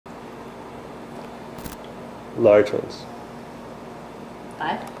Large ones.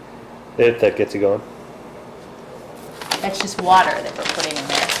 5? If that gets you going. That's just water that we're putting in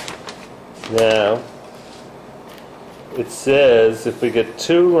there. Now, it says if we get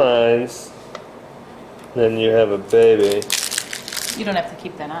 2 lines, then you have a baby. You don't have to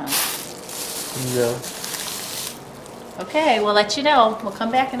keep that on. No. Okay, we'll let you know. We'll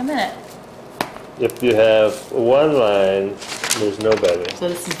come back in a minute. If you have 1 line, there's no baby. So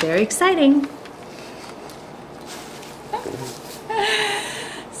this is very exciting.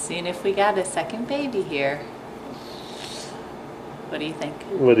 Seeing if we got a second baby here. What do you think?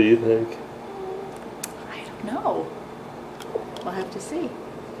 What do you think? I don't know. We'll have to see.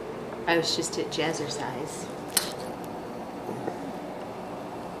 I was just at jazzercise.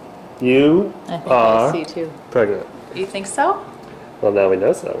 You I think are I see too. pregnant. You think so? Well, now we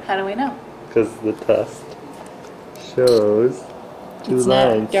know so. How do we know? Because the test shows 2 It's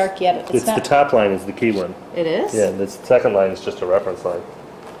lines. not dark yet. It's the top line is the key one. It is? Yeah, the second line is just a reference line.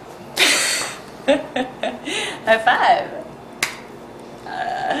 High five.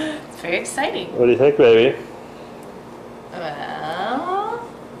 It's very exciting. What do you think, baby? Well,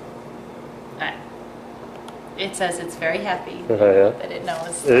 it says it's very happy Yeah. that it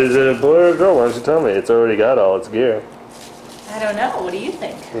knows. Is it a boy or a girl? Why don't you tell me? It's already got all its gear. I don't know. What do you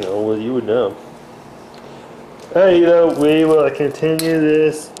think? You know, well, you would know. Hey, you know, we will continue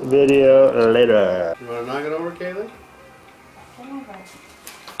this video later. You want to knock it over, Kaylee?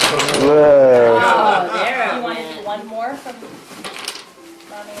 Whoa. Oh, there. You want to do one more from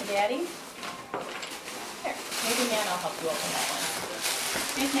Mommy and Daddy? Here, maybe Nana will help you open that one.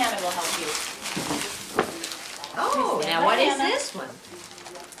 See if Nana will help you. Oh, Stand now by, what is Nana. this one?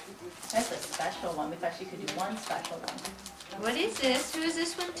 That's a special one. We thought she could do one special one. What is this? Who is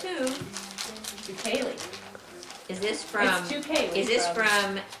this one to? To Kaylee. Is this from? It's to Kaylee. Is this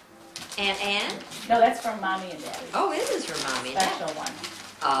from Aunt Ann? No, that's from Mommy and Daddy. Oh, it is from Mommy. Special one.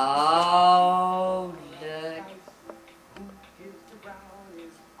 Oh, look.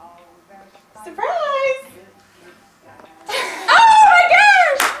 Surprise! Oh my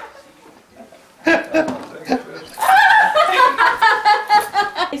gosh!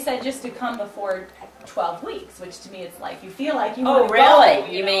 They said just to come before 12 weeks, which to me it's like you feel like you want to go.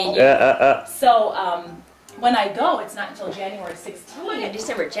 You mean So when I go, it's not until January 16th.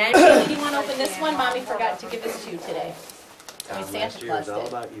 December, January? Do you want to open this one? Mommy forgot to give this to you today. I mean, Santa Claus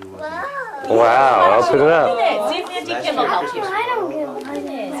did. Wow, open it up. See if Auntie Kim will help you. I don't get one.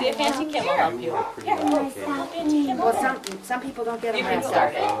 See if Auntie Kim will help you. Well, some people don't get You them can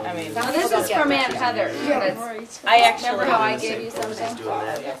start it. I mean, Some Well, people this don't is get from them. Aunt Heather. I actually. Remember how I gave you something?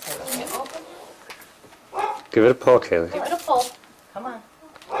 Give it a pull, Kaylee. Give it a pull. Come on.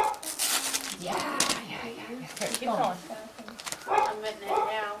 Yeah. Here, keep going. I'm in it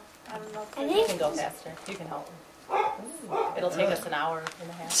now. I don't know if You can go faster. You can help. Ooh, it'll take us an hour and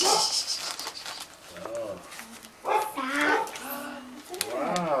a half.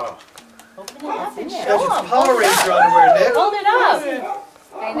 Wow. Open it up and That's show your 'em. Power Ranger underwear, Nick. Hold it up.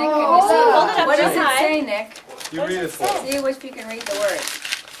 Hey, Nick, can you Hold see? it up What too does it high. say, Nick? You read it for me. See if you can read the word.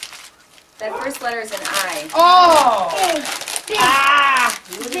 That first letter is an I. Oh! Big.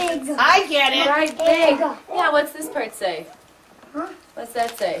 I get it. Right, big. Yeah, what's this part say? Huh? What's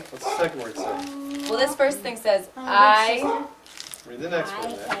that say? What's the second word say? Well, this first thing says, I Read the next one,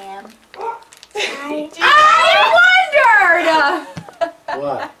 Nick. wondered!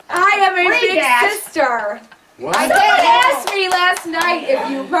 What? I am a Read big that. sister. What? Someone asked me last night if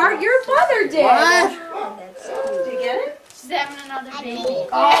your mother did. What? Did you get it? She's having another baby.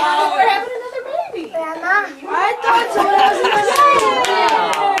 Oh, we're having another baby. Grandma. I thought someone else was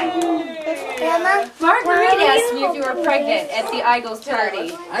Grandma. Marguerite asked me if you were pregnant at the Eagles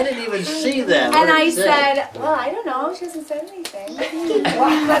party. I didn't even see that. And I said, well, I don't know. She hasn't said anything.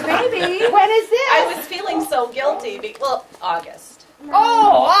 But maybe. When is this? I was feeling so guilty. Well, August.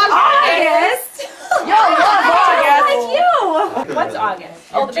 Oh, August. August. You'll love August. Like you. What's August?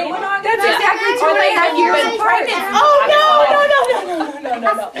 Oh, the baby. That's exactly 2 and a half You've years been apart. pregnant. Oh,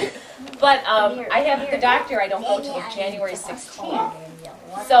 No. But I have the doctor. I don't go till January 16th.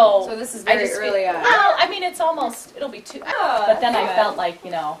 So this is I very just early on. Well, I mean, it's almost. It'll be 2. But then I felt like,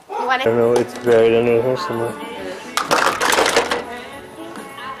 You I don't know, it's buried under here somewhere.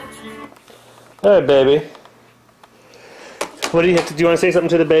 Alright, baby. What do you have to do? You want to say something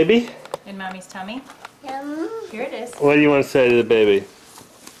to the baby? in Mommy's tummy. Here it is. What do you want to say to the baby?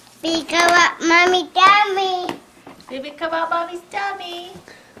 Speak about mommy tummy. Baby, come out Mommy's tummy.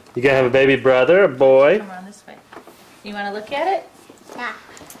 You gonna have a baby brother, a boy? Come around this way. You want to look at it? Yeah.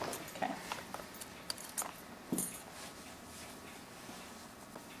 Okay.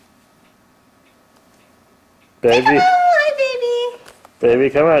 Baby, Hi, baby. baby,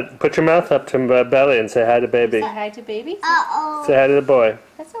 come on. Put your mouth up to my belly and say hi to baby. Say hi to baby. Say hi to the boy.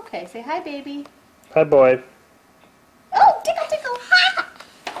 That's okay. Say hi, baby. Hi, boy. Oh, tickle, tickle.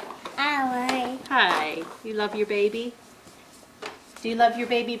 Hi. Hi. You love your baby? Do you love your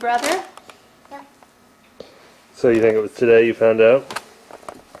baby brother? So you think it was today you found out?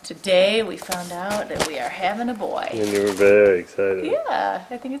 Today we found out that we are having a boy. And you were very excited. Yeah,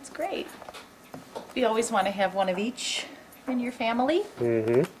 I think it's great. We always want to have one of each in your family.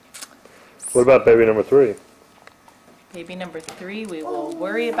 Mm-hmm. What about baby number 3? Baby number 3, we will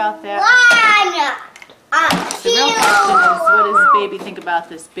worry about that. One. The real question is, what does baby think about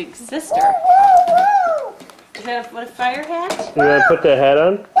this big sister? Is that what a fire hat? You want to put the hat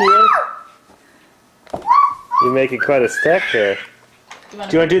on, Kia? You're making quite a stack there. Do you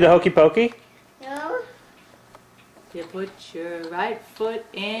want to do the hokey pokey? No. You put your right foot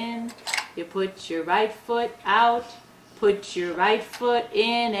in, you put your right foot out, put your right foot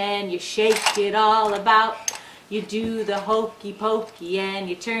in and you shake it all about. You do the hokey pokey and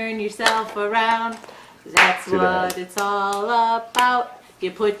you turn yourself around. That's what it's all about.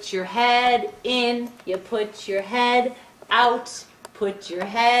 You put your head in, you put your head out, put your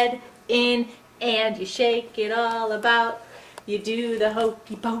head in and you shake it all about. You do the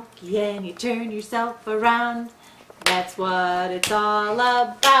hokey pokey and you turn yourself around. That's what it's all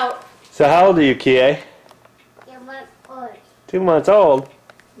about. So how old are you, Kie? 2 months old.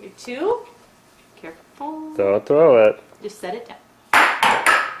 You're 2? Careful. Don't throw it. Just set it down.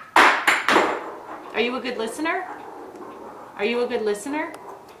 Are you a good listener? Are you a good listener?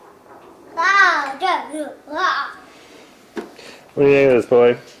 What do you think of this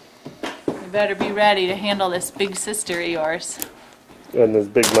boy? You better be ready to handle this big sister of yours. And this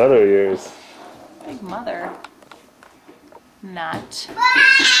big mother of yours. Big mother. Not.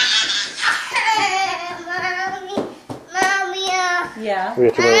 Yeah. We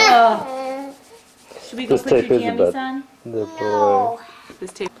have to wait. Oh. Should we go This put your tape is jammies about- on? The boy.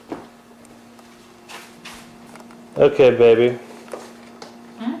 This tape. Okay, baby.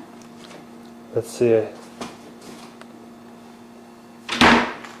 Hmm? Let's see.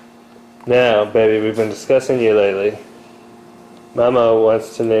 Now, baby, we've been discussing you lately. Mama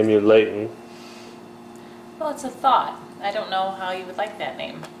wants to name you Leighton. Well, it's a thought. I don't know how you would like that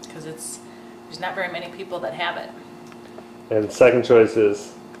name because there's not very many people that have it. And the second choice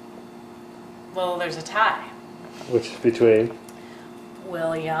is, Well, there's a tie. which between?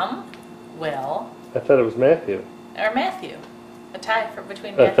 William, Will, I thought it was Matthew. or Matthew. A tie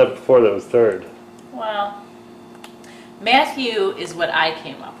between I Matthew. thought before that was third. Well, Matthew is what I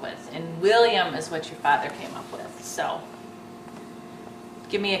came up with, and William is what your father came up with. So,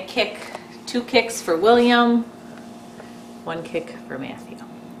 give me a kick. 2 kicks for William, 1 kick for Matthew.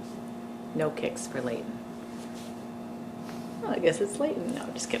 No kicks for Leighton. Well, I guess it's Leighton. No,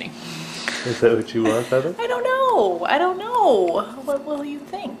 just kidding. Is that what you want, Heather? I don't know. I don't know. What will you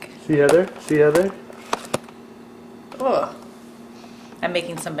think? See Heather? See Heather? Ugh. I'm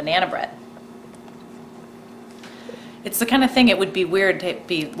making some banana bread. It's the kind of thing it would be weird to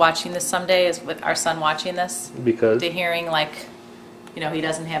be watching this someday, is with our son watching this, Because? to hearing like, he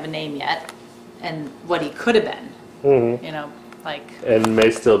doesn't have a name yet, and what he could have been, Mm-hmm. like, And may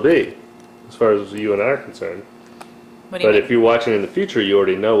still be, as far as you and I are concerned. what do you But mean? if you're watching in the future, you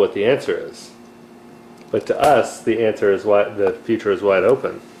already know what the answer is. But to us, the answer is the future is wide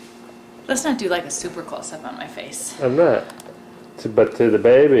open. Let's not do like a super close-up on my face. I'm not. But to the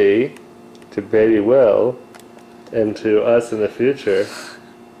baby, to baby Will, and to us in the future,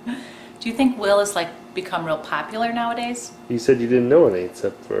 Do you think Will has like become real popular nowadays? you said you didn't know any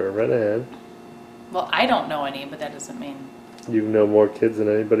except for Red Hand. Well, I don't know any, but that doesn't mean. You know more kids than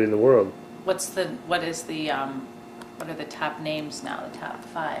anybody in the world. What are the top names now? The top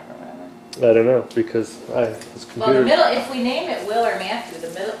 5 or whatever. I don't know, because this Well, the computer... middle. If we name it Will or Matthew,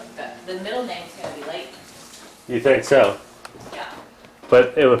 the middle name's gonna be Leighton. You think so? Yeah.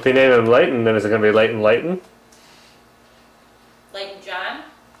 But if we name him Leighton, then is it going to be Leighton Leighton? Leighton John.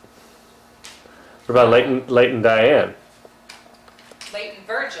 What about Leighton Diane? Leighton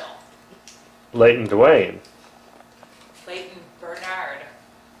Virgil. Leighton Dwayne? Leighton Bernard.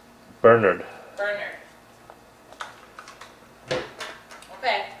 Bernard? Bernard.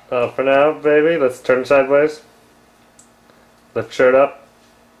 Okay. For now, baby, let's turn sideways. Lift shirt up.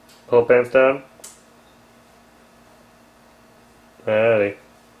 Pull pants down. Alrighty.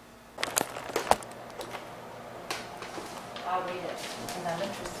 I'll read it because I'm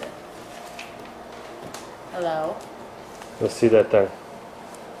interested. Hello. Let's see that thing.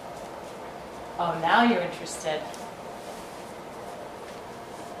 Oh, now you're interested.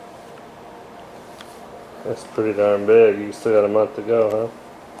 That's pretty darn big. You still got a month to go,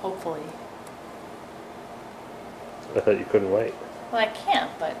 Hopefully. huh? I thought you couldn't wait. Well, I can't,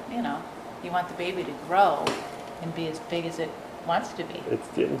 but you know, you want the baby to grow and be as big as it wants to be. It's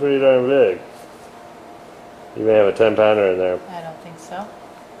getting pretty darn big. You may have a 10-pounder in there. I don't think so.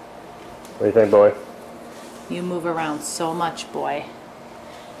 What do you think, boy? You move around so much, boy.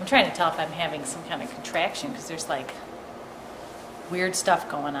 I'm trying to tell if I'm having some kind of contraction because there's like weird stuff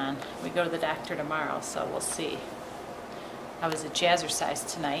going on. We go to the doctor tomorrow, so we'll see. I was at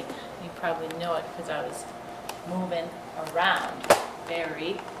Jazzercise tonight. You probably know it because I was moving around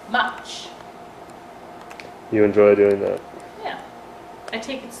very much. You enjoy doing that? Yeah. I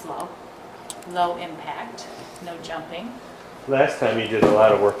take it slow. Low impact. No jumping. Last time you did a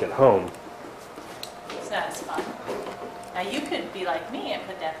lot of work at home. It's not as fun. Now you could be like me and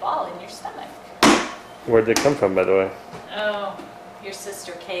put that ball in your stomach. Where'd they come from, by the way? Oh, your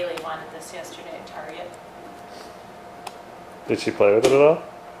sister Kaylee wanted this yesterday at Target. Did she play with it at all?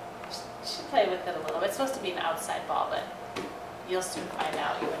 She played with it a little bit. It's supposed to be an outside ball, but you'll soon find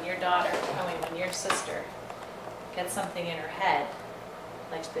out. When your daughter, when your sister gets something in her head,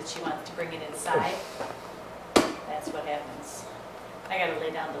 like that she wants to bring it inside, that's what happens. I gotta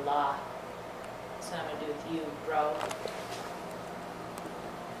lay down the law. That's what I'm gonna do with you, bro.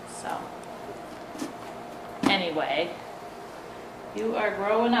 So, anyway, you are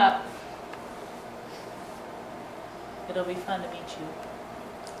growing up. It'll be fun to meet you.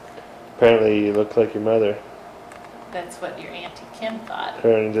 Apparently you look like your mother, That's what your Auntie Kim thought,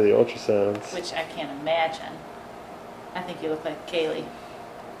 according to the ultrasounds. which I can't imagine. I think you look like Kaylee.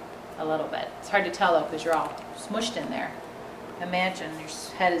 A little bit. It's hard to tell though because you're all smushed in there. Imagine your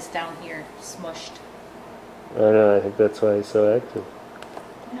head is down here, smushed. I know, I think that's why he's so active.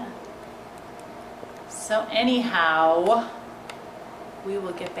 Yeah. So anyhow, we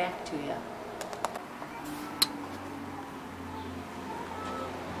will get back to you.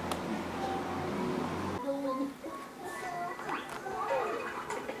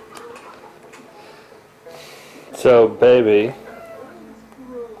 So, baby,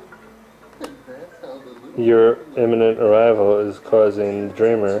 your imminent arrival is causing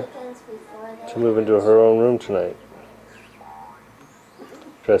Dreamer to move into her own room tonight,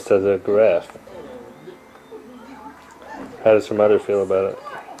 dressed as a giraffe. How does her mother feel about it?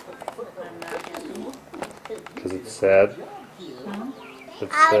 I'm not happy. Because it's sad?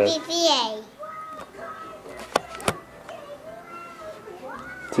 It's sad.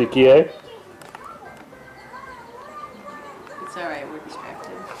 TKA? It's alright, we're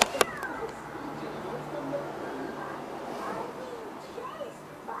distracted.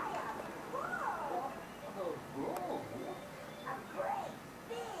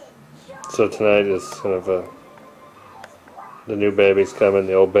 So tonight is kind of the new baby's coming,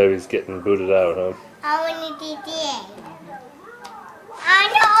 the old baby's getting booted out, huh?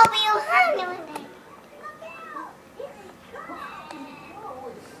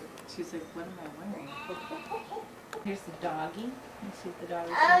 She's like, what am I wearing? Here's the doggy. Let me see if the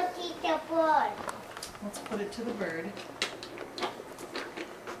doggy. Let's put it to the bird.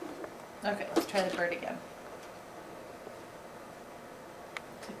 Okay, let's try the bird again.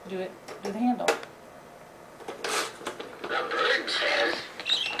 Do it. Do the handle.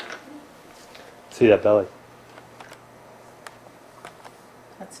 See that belly?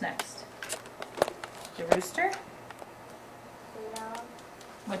 What's next? The rooster?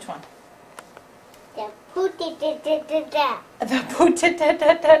 Which one? The poo-ta-ta-ta-ta.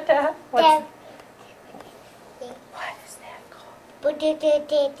 What is that called? Put it in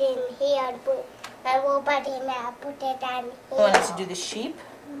here. I will put it now. Put it on here. You want us to do the sheep?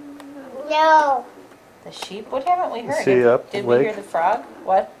 No. The sheep? What haven't we heard? Is he up, Did we awake? hear the frog?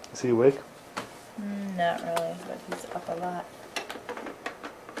 What? Is he awake? Not really, but he's up a lot.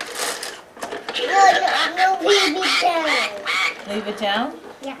 No, leave it down. Leave it down?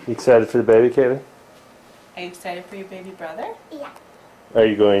 You excited for the baby, Kaylee? Are you excited for your baby brother? Yeah. Are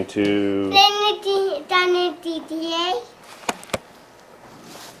you going to... Done it, TTA.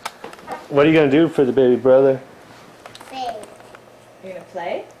 What are you going to do for the baby brother? Babe. You're gonna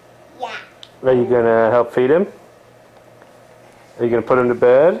play? Yeah. Are you going to help feed him? Are you going to put him to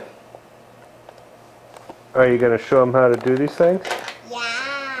bed? Are you going to show him how to do these things? Yeah.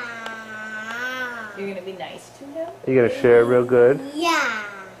 You're gonna be nice to him? Are you going to share it real good? Yeah.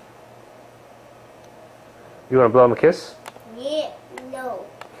 You want to blow him a kiss? Yeah. No.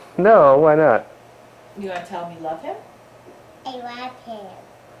 No, why not? You wanna tell him you love him? I love him.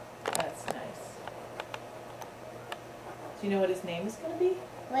 That's nice. Do you know what his name is gonna be?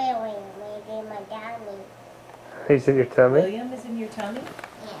 Wait, maybe my daddy. He's in your tummy? William is in your tummy?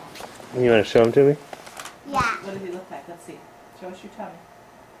 Yeah. You want to show him to me? Yeah. What does he look like? Let's see. Show us your tummy.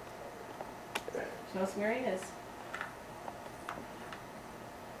 Show us where he is.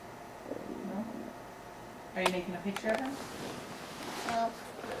 No? Are you making a picture of him? No.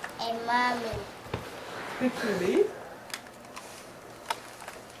 And mommy. Picture of me?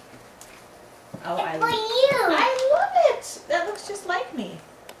 Oh, I For you. love it. That looks just like me.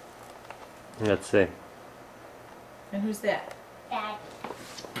 Let's see. And who's that? Dad.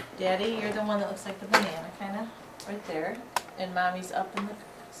 Daddy, you're the one that looks like the banana, kind of, right there. And Mommy's up in the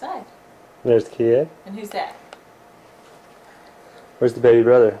side. There's the kid. And who's that? Where's the baby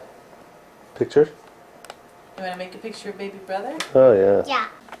brother? Picture? You want to make a picture of baby brother? Oh, yeah. Yeah.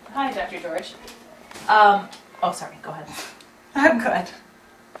 Hi, Dr. George. Oh, sorry, go ahead. I'm good.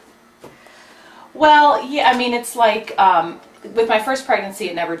 Well, yeah, I mean, it's like, with my first pregnancy,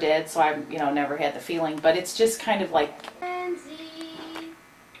 it never did, so I, never had the feeling, but it's just kind of like...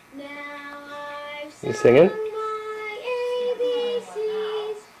 You singing?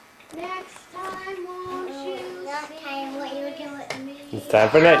 It's time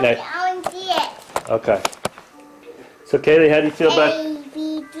for night night. I want to see it. Okay. So Kaylee, how do you feel about? A,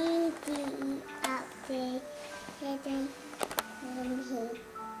 B, D, D, E, F, G, H, I, J, K.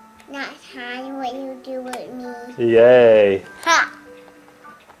 Next time, what you do with me? Yay! Ha!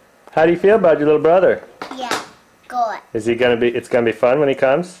 How do you feel about your little brother? Yeah. Good. Is he gonna be? It's gonna be fun when he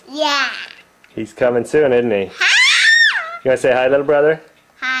comes. Yeah. He's coming soon, isn't he? Ha! You wanna say hi, little brother?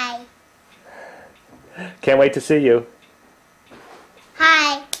 Hi. Can't wait to see you.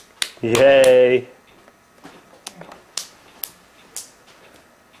 Hi. Yay!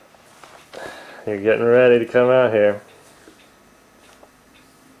 You're getting ready to come out here.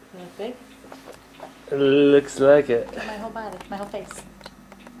 Look big? It looks like it. My whole body, my whole face.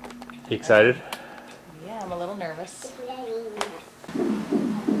 You excited? Yeah, I'm a little nervous.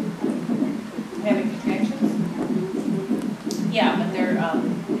 Having contractions? Yeah, but they're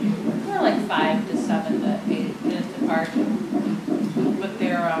like 5 to 7 to 8 minutes apart. But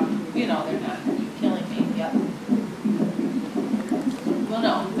they're they're not killing me yet. Well,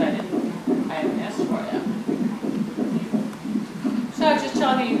 no, I haven't asked for it yet. So I was just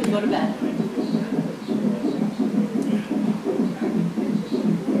telling you can go to bed.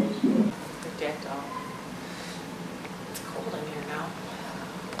 Jacked off. It's cold in here now.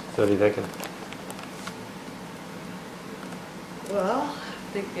 So what are you thinking? Well,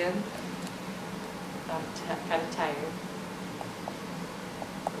 thinking I'm kind of tired,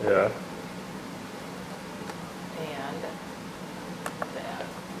 Yeah. and that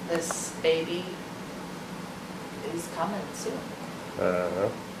this baby is coming soon. I don't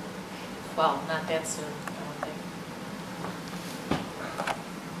know. Well, not that soon, I don't think.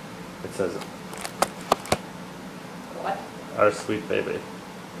 It says What? our sweet baby. Is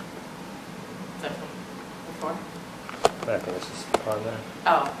that from before? I think it's just on there.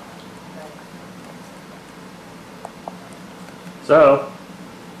 Oh. So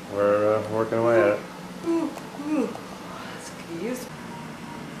we're working away at it. Excuse me.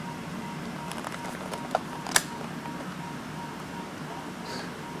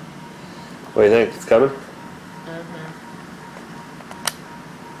 What do you think? It's coming?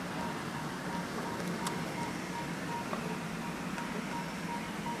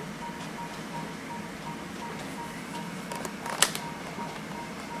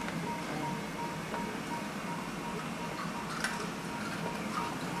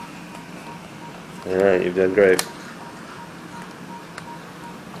 Alright, you've done great.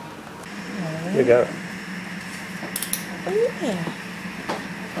 You got it. Oh yeah.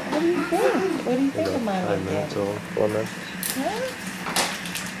 What do you think? What do you think of my 5 minutes old, 4 minutes.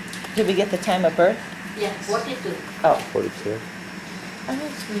 Did we get the time of birth? Yes. 42. Oh. 42.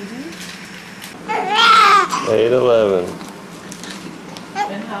 Oh, sweetie. 8:11.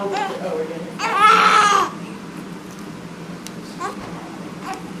 And how old are we going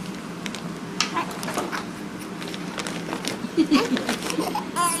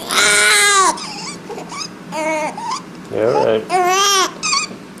Yeah, alright.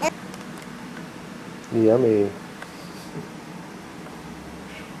 Yummy.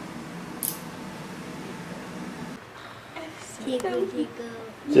 Tickle, tickle.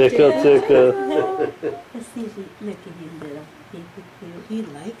 Tickle, tickle. Let's see if he, look at him, little. He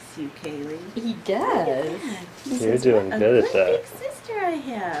likes you, Kaylee. He does. You're doing good at that. Big sister I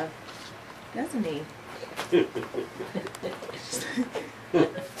have, doesn't he?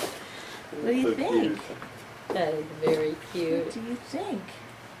 What do you think? That is very What cute. do you think?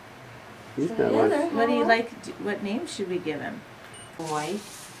 He's not like, What do you like? What name should we give him? Boy.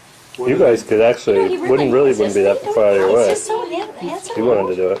 You guys could actually, he wouldn't be that far out of your way. He's just so handsome. If you wanted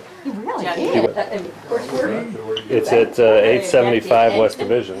to do it. He really Yeah, did. It's at 875 West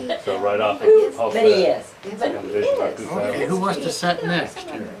Division, so right off of Halsted. But he is. And Division about Okay, 2000. who wants to set next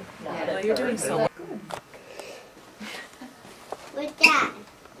here? Well, you're doing so well. What's that?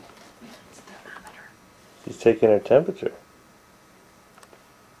 She's taking her temperature.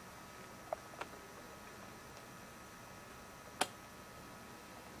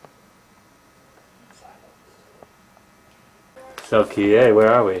 So, Kie,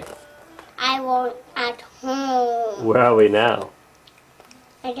 where are we? I was at home. Where are we now?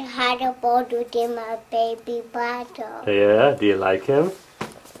 I had a bottle in my baby bottle. Yeah, do you like him?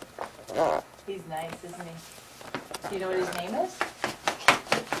 He's nice, isn't he? Do you know what his name is?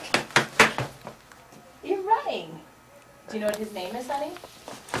 You're running. Do you know what his name is, honey?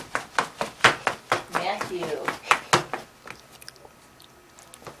 Matthew.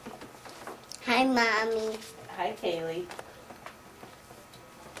 Hi, Mommy. Hi, Kaylee.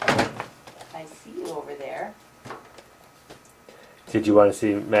 I see you over there. Did you want to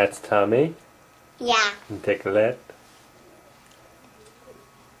see Matt's tummy? Yeah. And take a look?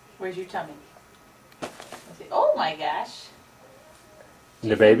 Where's your tummy? Let's see. Oh my gosh.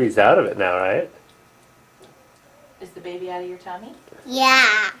 The baby's out of it now, right? Is the baby out of your tummy?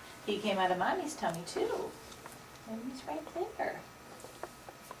 Yeah. He came out of Mommy's tummy too. And he's right there.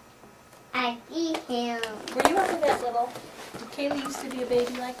 I see him. Were you ever that little? Did Kaylee used to be a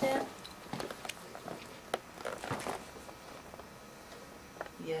baby like that?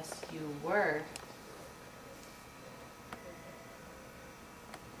 Yes, you were.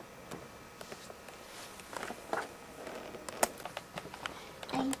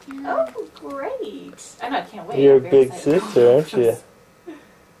 I do. Oh, great. I know, I can't wait. You're a I'm very big excited. sister, aren't you?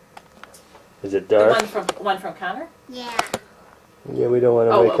 Is it The dark? one from Connor? Yeah. Yeah, we don't want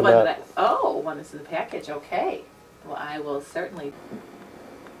to Oh, wake him one up. that, one that's in the package. Okay. Well, I will certainly.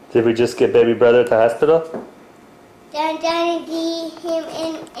 Did we just get baby brother at the hospital? They're gonna get him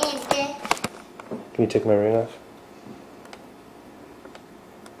in the... Can you take my ring off?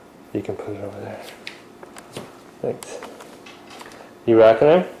 You can put it over there. Thanks. You rocking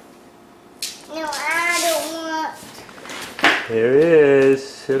him? No, I don't want... Here he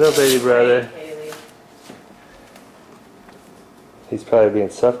is. Hello, baby brother. Kaylee. He's probably being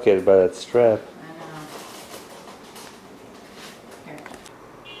suffocated by that strap. I know. Here.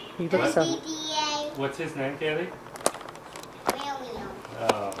 You look so. PDA What's his name, Kaylee? William.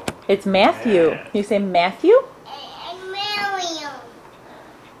 Oh. It's Matthew. Yeah. You say Matthew? And William.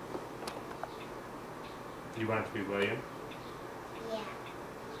 You want it to be William? Yeah.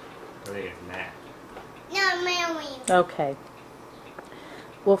 I think it's Matt. No, William. Okay.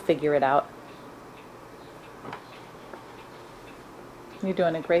 We'll figure it out. You're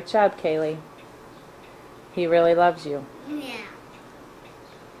doing a great job, Kaylee. He really loves you. Yeah.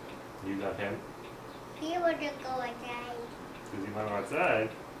 You love him? He wants to go outside. Does he want to go outside?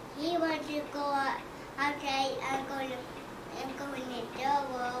 He wants to go outside and go in the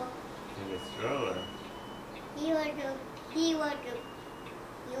door. In the stroller. He wants to go. He wants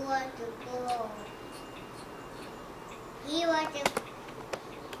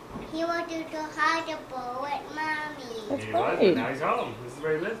to go hardball with Mommy. That's He was, but right. now he's home. This is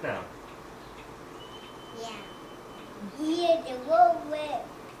where he lives now. Yeah. He is the road with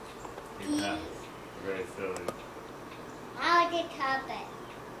He's nuts. Very silly. how the carpet.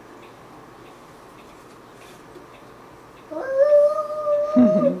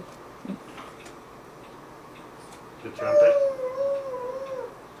 The trumpet?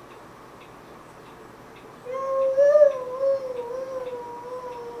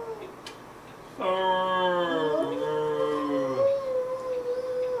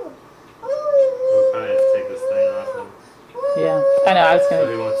 We'll probably have to take this thing off him. Yeah. I know. I was So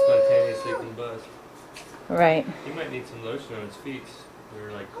gonna. he won't spontaneously combust. Right. He might need some lotion on his feet. We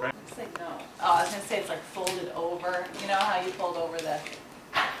were like, crap. Looks like no. Oh, I was gonna say it's like folded over. You know how you fold over the.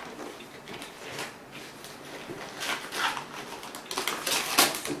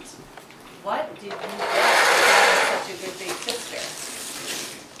 What did you get? You're such a good big sister.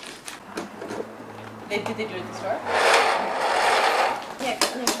 Did they do it at the store?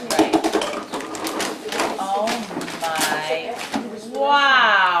 Right. Oh my!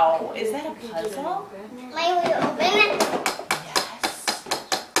 Wow! Is that a puzzle? May we open it? Yes.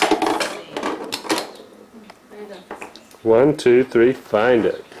 1, 2, 3, find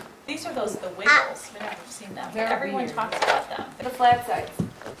it. These are the Wiggles. I've never seen them. Everyone talks about them. The flat sides.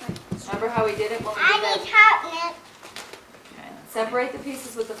 Remember how we did it when we I did need that? help, Separate the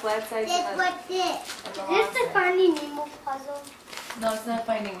pieces with the flat sides Nick. and the, What's this? and the Is long this the sides. Finding Nemo puzzle? No, it's not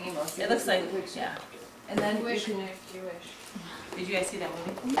Finding Nemo. It looks like, yeah. And then You wish you you can. knew if you wish. Did you guys see that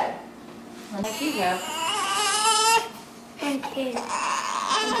movie? Like you have. Okay.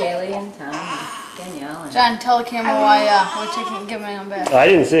 Kaylee and Tom and Danielle and. John, tell the camera why we're taking giving him back. I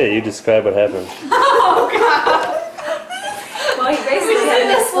didn't see it. You describe what happened. Well, he basically had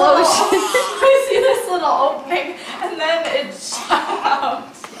an explosion. We see this little opening, and then it shot out.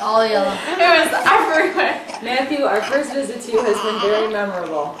 All yellow. It was everywhere. Matthew, our first visit to you has been very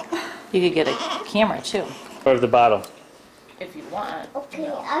memorable. You could get a camera too. Or the bottle. If you want. Okay,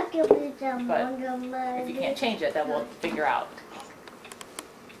 I'll give you some But more. If you can't change it, then we'll figure out.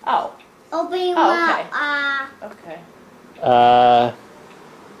 Oh, Open your Oh, mouth. okay.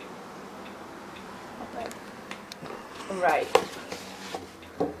 Right.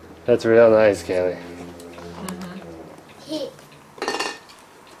 That's real nice, Kaylee. Hit.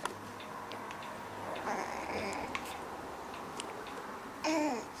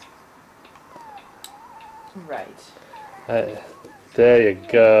 Right. There you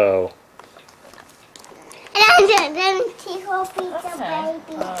go. And then Tico pizza Okay.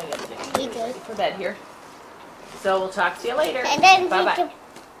 baby. Oh, He did. put that here. So we'll talk to you later. And then Bye-bye. Tico.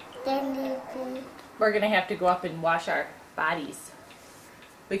 Then Tico. We're gonna have to go up and wash our bodies.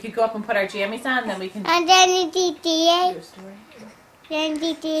 We could go up and put our jammies on, then we can do And then DTA. your story. Then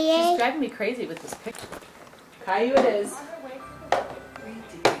She's DTA. driving me crazy with this picture. Caillou it is. Read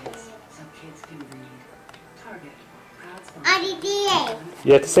degrees. Some kids can read. Target. Proud sponsor. DTA.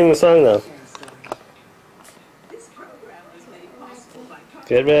 You have to sing the song though. Share a story. This program was made possible by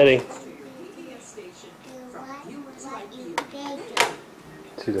Get ready. your PBS station from viewers like you.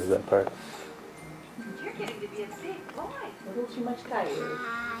 She does that part. You're getting to be a big boy. A little too much Caillou.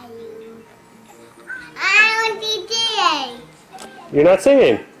 I want DTA. You're not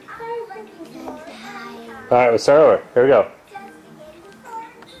singing. All right, we'll start over. Here we go.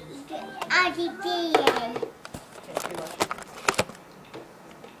 DTA.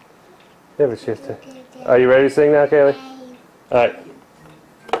 Yeah, but she has to. Are you ready to sing now, Kaylee? All right.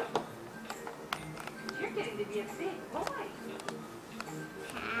 You're getting to be a big boy.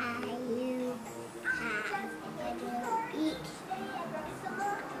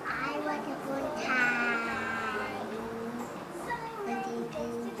 I want to go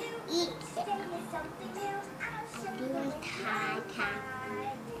eat.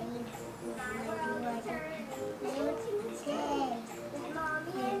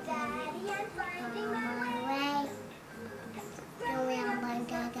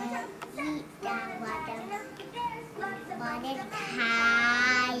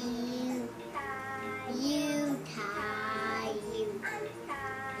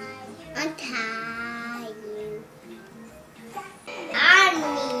 Untie you. On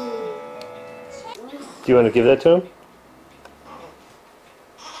me. Do you want to give that to him?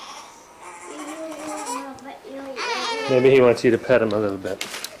 Maybe he wants you to pet him a little bit.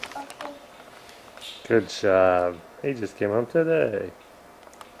 Good job. He just came home today.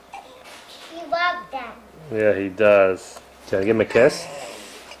 You love that. Yeah, he does. Can I give him a kiss?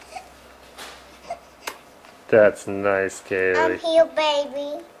 That's nice, I'm Kaylee. here,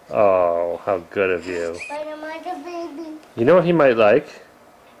 baby. Oh, how good of you. But I'm not a baby. You know what he might like?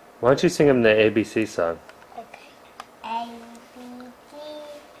 Why don't you sing him the ABC song? Okay. A, B, C,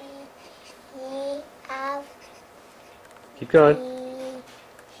 D, E, F, Keep going. G,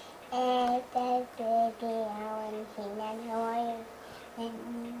 H, I, J, K, L, M, N, O, N,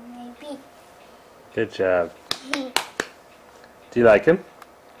 P. Good job. Do you like him?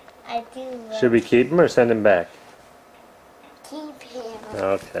 I do Should we keep him or send him back? keep him.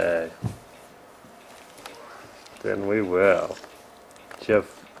 Okay. Then we will. Did you have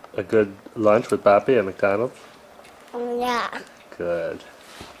a good lunch with Papi at McDonald's? Yeah. Good.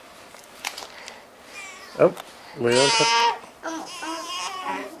 Oh, we don't touch.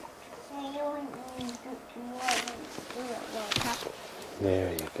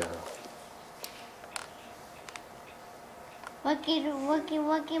 There you go. Look at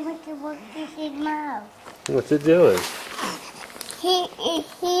his mouth. What's it doing? He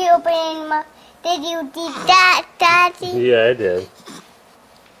opened my. Did you do that, Daddy? Yeah, I did.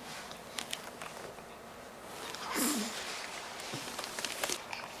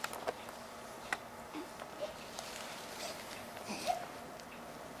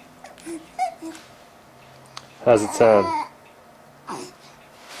 How's it sound?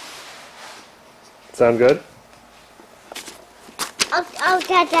 Sound good?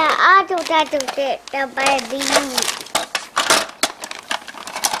 Dada, I'll do that to the baby.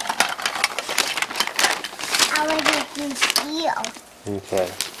 I want to steal. Okay.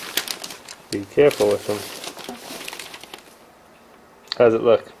 Be careful with them. How's it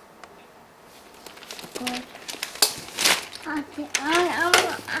look?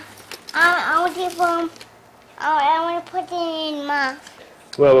 I want to put it in my.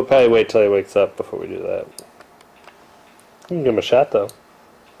 Well, we'll probably wait till he wakes up before we do that. You can give him a shot, though.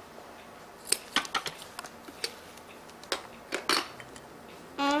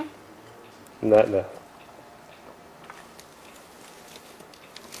 Not now.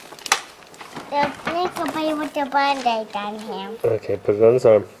 Let's go play with the band-aid on him. Okay, put it on his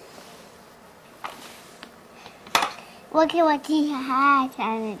arm. Look at what he has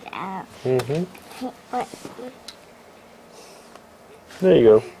on his arm. Mm-hmm. What? There you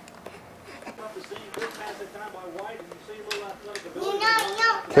go.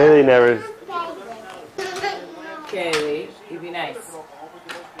 Kaylee never... Kaylee, you be nice.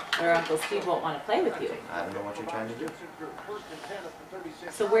 Or Uncle Steve won't want to play with you. I don't know what you're trying to do.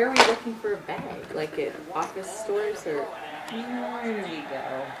 So where were you looking for a bag? Like at office stores or? There we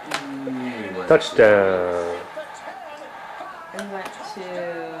go. Touchdown. We went to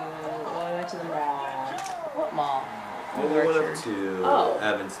the mall. What mall? We went up to Oh.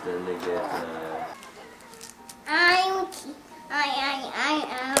 Evanston to get I'm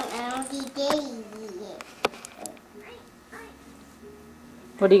the baby.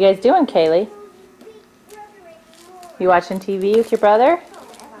 What are you guys doing, Kaylee? You watching TV with your brother?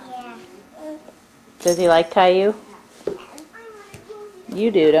 Yeah. Does he like Caillou?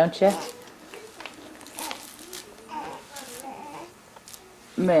 You do, don't you?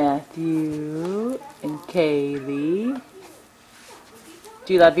 Matthew and Kaylee.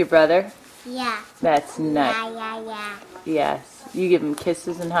 Do you love your brother? Yeah. That's nice. Yeah. Yes. You give him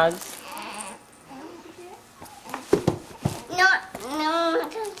kisses and hugs? No,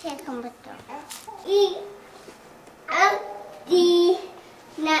 don't take him with them. The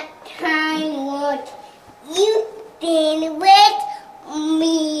not time what you did with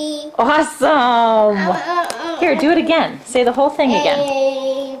me. Awesome! Here, do it again. Say the whole thing again.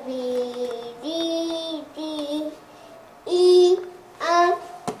 A, B, D, D, E, F,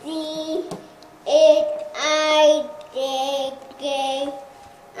 G, H, I, J, K,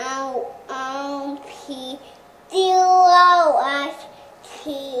 L, M, P, Q, R, S, T,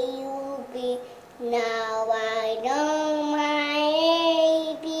 U, V. Now I know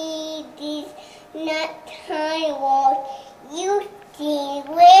my ABCs. Not time what you did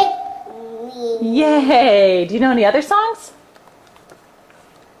with me. Yay! Do you know any other songs?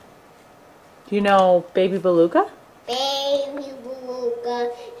 Do you know Baby Beluga? Baby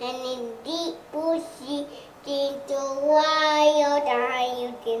Beluga and in deep bushy into wild eye you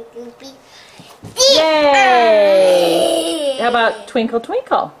can be. Yay! How about Twinkle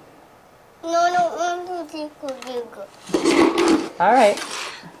Twinkle? No, tinkle. All right.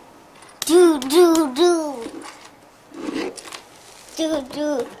 Do.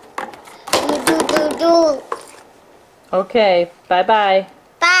 Okay. Bye-bye.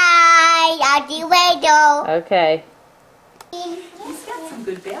 Bye, Adios. Okay. He's got some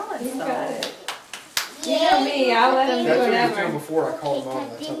good balance though. You know me, I'll let him do That's what you were doing whatever. before I called him on.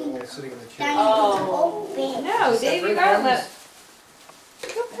 That's how they're sitting in the chair. Oh. No, Dave, you gotta let.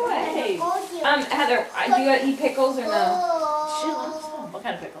 Good boy. Hey. Heather, do you eat pickles or no? She loves them. What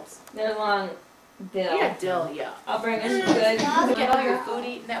kind of pickles? They're long dill. Yeah, dill, yeah. I'll bring us good. Get all your food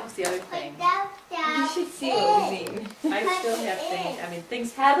eaten, that was the other thing. You should see what we've eaten. I still have things,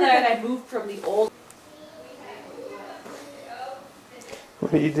 things Heather. that I moved from the old.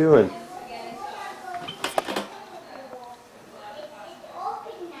 What are you doing?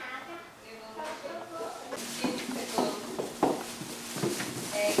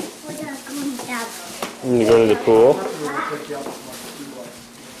 You going to the pool?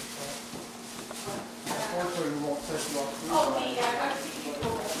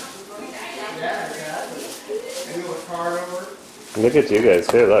 Look at you guys.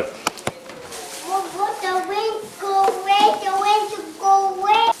 Here, look. The wind go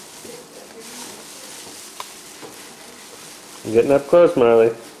away. You're getting up close,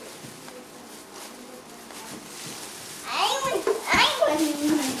 Marley.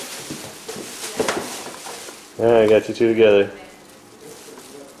 I got you two together.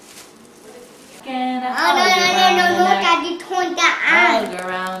 No, Daddy, turn that Hug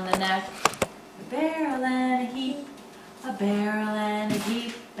around the neck. A barrel and a heap. A barrel and a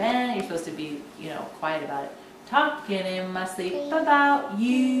heap. And you're supposed to be, quiet about it. Talking in my sleep about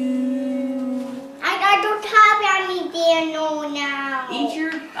you. I don't have any there now. Eat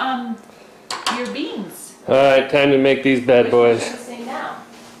your beans. Alright, time to make these bad boys. Sing now.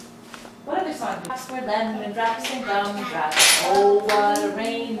 What other song? Drops where lemon drops and gumdrops. Oh, what a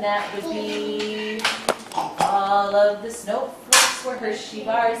rain that would be. All of the snowflakes snowflakes were Hershey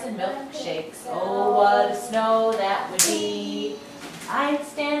bars and milkshakes. Oh, what a snow that would be. I'd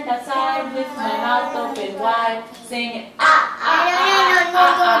stand outside with my mouth open wide, singing ah, ah, ah,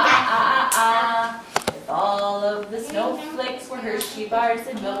 ah, ah, ah, ah. If all of the snowflakes were Hershey bars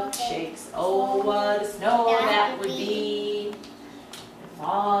and milkshakes, oh, what a snow that would be. If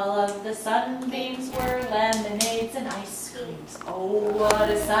all of the sunbeams were lemonades and ice creams, oh, what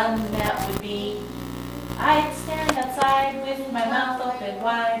a sun that would be. I'd stand outside with my mouth open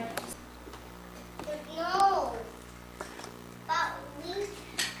wide. No. But we...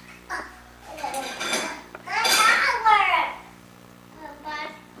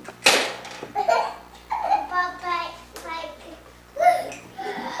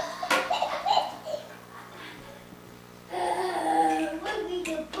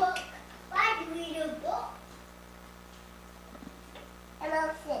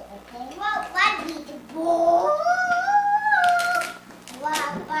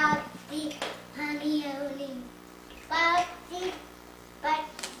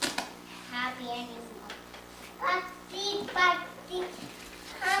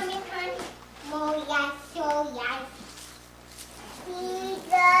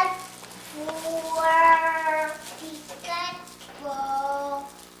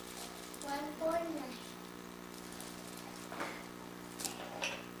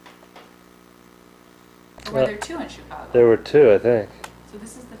 Were there 2 in Chicago? There were 2, I think. So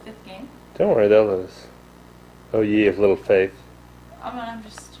this is the 5th game? Don't worry, they'll lose. Oh, ye of little faith. I'm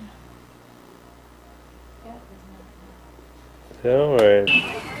just... Don't worry.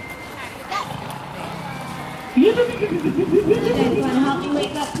 You guys want to help me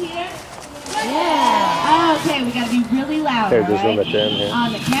wake up Peter? Yeah. Okay, we got to be really loud. Here, all there's room right? at the end here.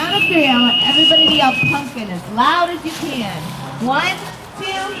 On the count of 3, I want everybody to yell pumpkin as loud as you can. 1, 2,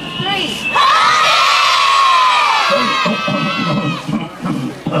 3.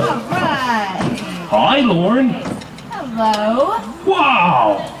 All right. Hi, Lauren. Hello.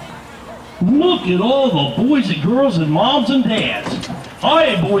 Wow! Look at all the boys and girls and moms and dads.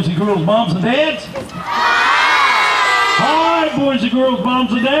 Hi, boys and girls, moms and dads. Hi, boys and girls,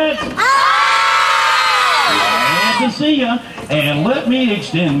 moms and dads. Glad to see ya. And let me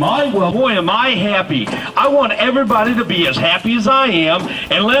extend my well. Boy, am I happy. I want everybody to be as happy as I am.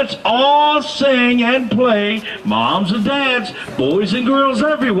 And let's all sing and play, moms and dads, boys and girls,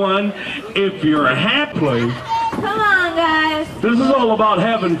 everyone. If you're happy, Come on, guys. this is all about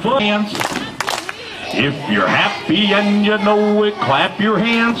having fun. If you're happy and you know it, clap your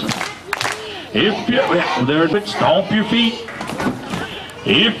hands. If you're there, stomp your feet.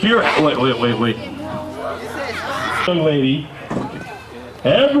 If you're wait. Young lady,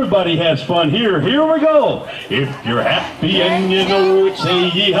 everybody has fun here. Here we go. If you're happy and you know it, say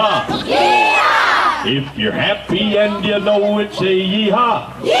yee-haw. Yee-haw! If you're happy and you know it, say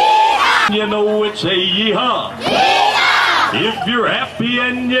yee-haw. Yee-haw! You know it, say yee-haw. Yee-haw! If you're happy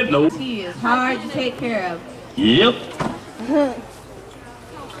and you know He is hard to take care of. Yep.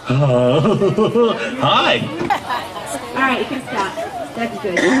 Hi. All right, you can stop. That's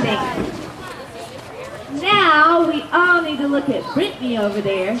good. Thanks. Now we all need to look at Brittany over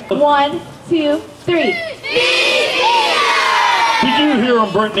there. 1, 2, 3. Did you hear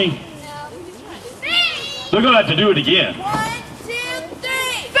him, Brittany? They're going to have to do it again. 1, 2, 3.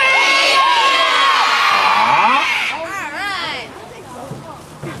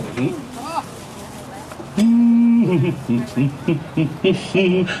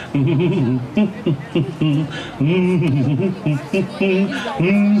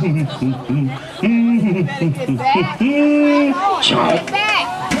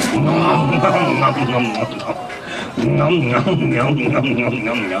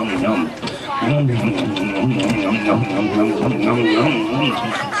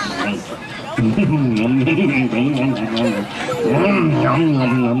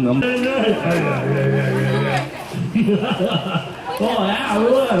 Oh, that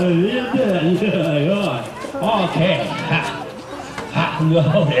was good. Okay.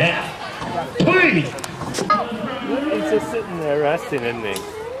 Oh, yeah. Please. He's just sitting there resting, isn't he?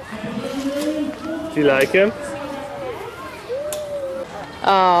 Do you like him?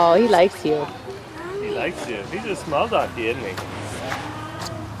 Oh, he likes you. He likes you. He's a small doggy, isn't he?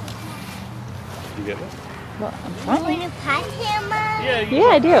 You get it? Well, I'm trying. Want to pet him, Mom? Yeah,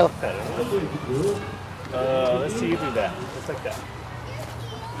 I do. Pet him. Let's see you do that. Just like that.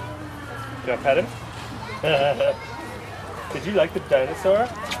 Do I pet him? Did you like the dinosaur?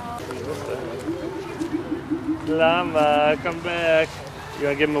 Llama, come back. You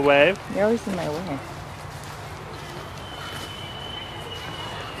want to give him a wave? You're always in my way.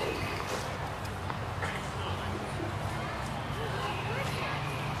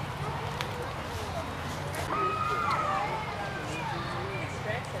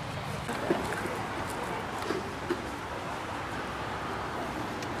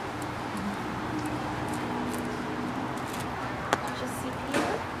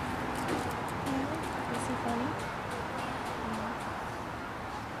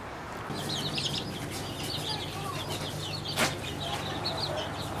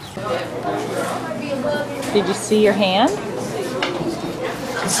 Did you see your hand?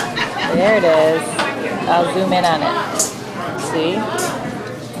 There it is. I'll zoom in on it. See?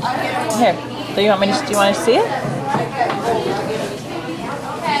 Here. Do you want to see it?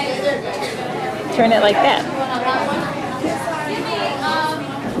 Turn it like that.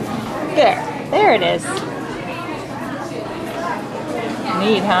 There it is.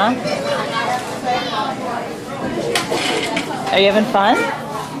 Neat, huh? Are you having fun?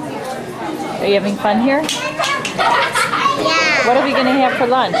 Are you having fun here? Yeah. What are we going to have for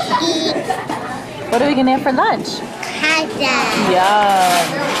lunch? What are we going to have for lunch? Pasta.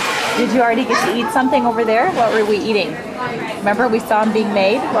 Yum. Did you already get to eat something over there? What were we eating? Remember we saw them being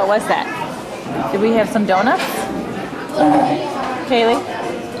made? What was that? Did we have some donuts? Kaylee?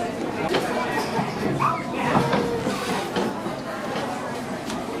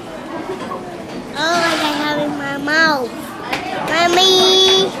 Oh, I have in my mouth.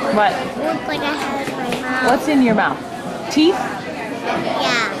 Mommy! What? Look what I have in my mouth. What's in your mouth? Teeth?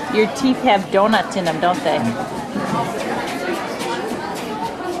 Yeah. Your teeth have donuts in them, don't they?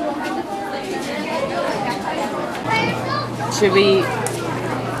 Should we...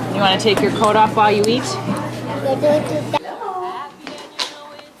 You want to take your coat off while you eat?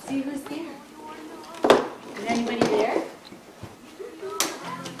 See who's there. Is anybody there?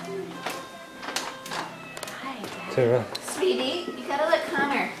 Hi. Turn around. Sweetie, you gotta let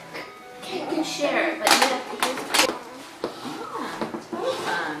Connor. You can share, but you have to.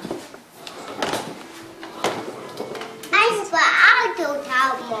 I don't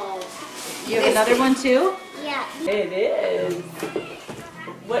have more. You have another one too? Yeah. It is.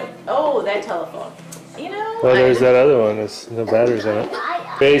 What? Oh, that telephone. You know. Well, there's that other one. There's no batteries in it.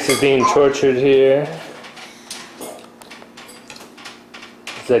 Grace is being tortured here.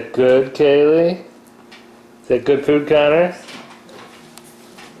 Is that good, Kaylee? Is that good food, Connor?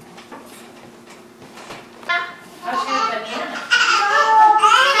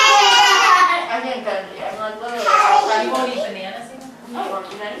 You won't eat bananas even? No, you won't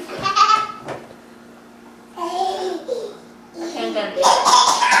eat anything.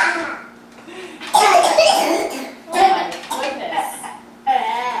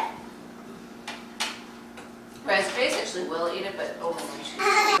 Grace actually will eat it, but only when she's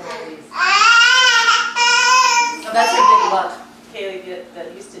so that's her big love. Kaylee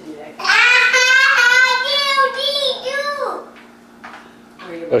that used to do that.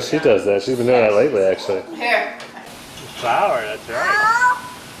 Oh, she does that. She's been doing that lately, actually. Here. Flower, that's right.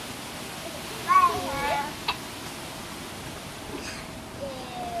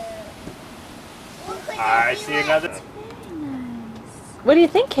 I see another. What do you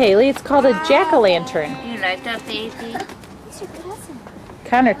think, Kaylee? It's called a jack-o'-lantern. You like that, baby?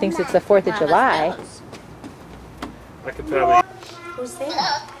 Connor thinks it's the 4th of July. I could probably. Who's there?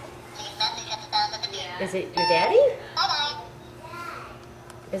 Is it your daddy?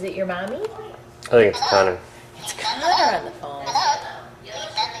 Is it your mommy? I think it's Connor. It's Connor on the phone.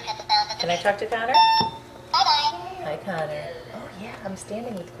 Can I talk to Connor? Hi, Connor. Oh, yeah, I'm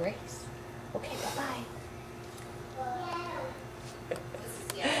standing with Grace. Okay, bye-bye.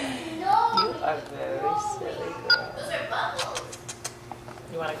 You are very silly girl.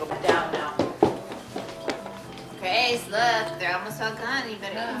 You want to go down now? Grace, look, they're almost all gone. You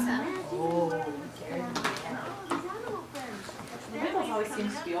better eat some. Oh, Randall's always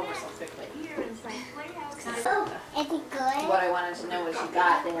seems to be over so quickly. Oh, is it good? What I wanted to know was you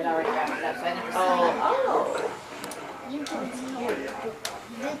got, they had already wrapped it up, so I never saw Oh. You can see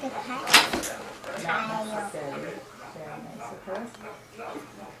the pet. Not necessarily. Very nice of her.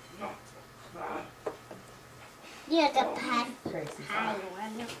 You're the pet. Gracie's I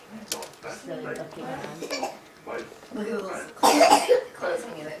silly looking on. Look at those clothes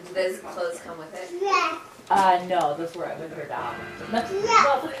hanging there. Do those clothes come with it? Yeah. No, those were with her doll.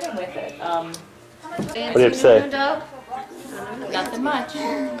 Well, they came with it. What do you have to say? Nothing much.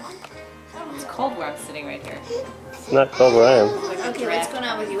 It's cold where I'm sitting right here. It's not cold where I am. Okay, what's going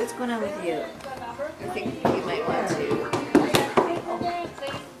on with you? What's going on with you? I think you might want to.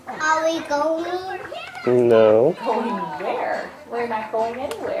 Are we going? No. Going where? We're not going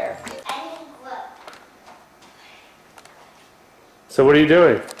anywhere. So what are you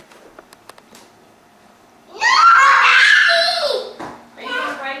doing? Are you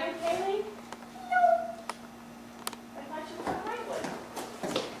going Brightwood, Kaylee? I thought you were going Brightwood.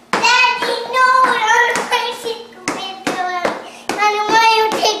 Daddy, no, I'm crazy to picture. I don't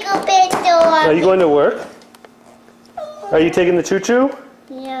want to take a picture. Are you going to work? Are you taking the choo-choo?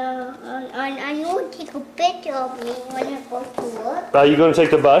 Yeah, I want to take a picture of me when I go to work. Are you going to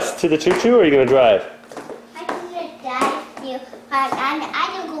take the bus to the choo-choo or are you going to drive? I'm going to drive you. I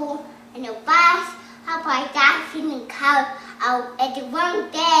don't go in a bus. How about dancing in car? At the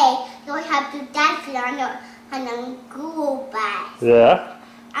one day, you have to dance on a Google bus. Yeah?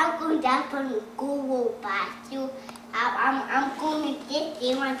 I'm going dance on a Google bus. I'm going to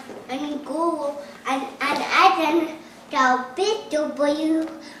get one on Google and I then the picture for you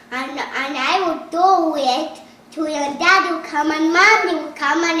and I will do it. So your dad will come and mommy will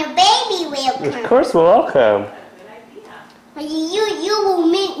come and the baby will come. Of course we'll all come. You will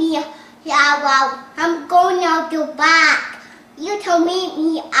meet me. Yeah, well, I'm going out the back. You can meet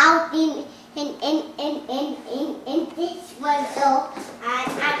me out in this one though.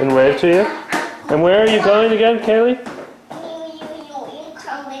 And wave to you? And where are you going again, Kaylee? You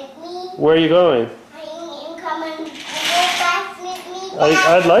come with me. Where are you going? You come and go back with me.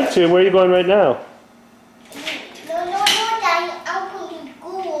 I'd like to. Where are you going right now? No, Daddy. I'm going to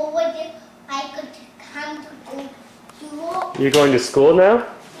school. I could come to school. You're going to school now?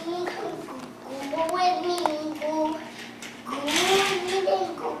 You come to school with me. Go with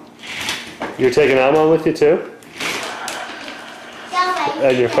me. You're taking Alma with you too?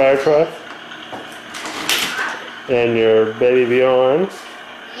 And your fire truck? And your baby Bjorn?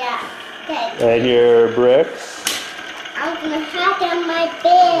 Yeah. Okay. And your bricks? I'm gonna have it on my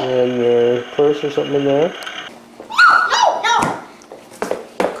bed. And your purse or something in there? No.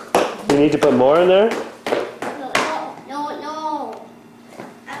 You need to put more in there? No.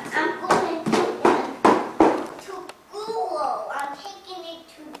 I'm going to school. I'm taking it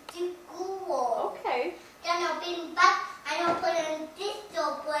to school. Okay. Then I'll bring back and I'll put it in this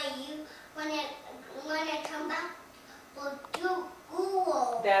door for you when I come back for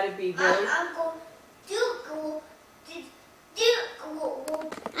school. That'd be really. I'm going to school.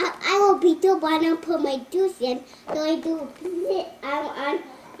 I will be the one and put my juice in. So I do.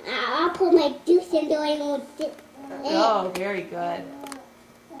 I'll put my juice in. So I will dip it. Oh, very good.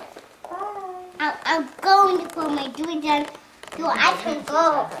 I'm going to put my juice in so I can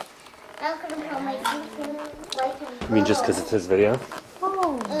go. I'm going to put my juice in so I can go. You mean just because it's his video?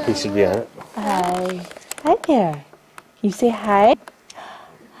 Oh. He should be on it. Hi. Hi there. Can you say hi?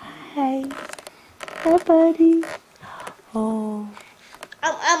 Hi. Hi, buddy. Oh.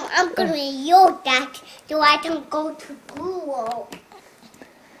 I'm gonna use that so I can go to school.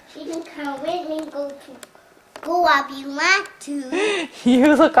 You can come with me and go to school if you want to.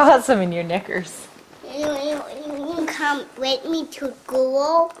 You look awesome in your knickers. You can come with me to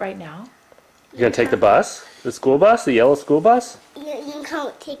school. Right now? You gonna take the bus? The school bus? The yellow school bus? You can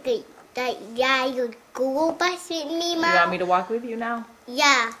come take your school bus with me, Mom. You want me to walk with you now?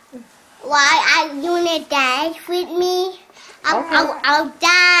 Yeah. Why you wanna dive with me? I'll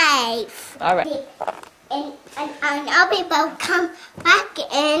dive. All right. And I'll be able to come back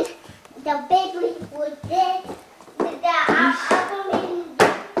and the baby will dead. That's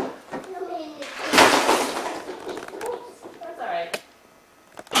all right.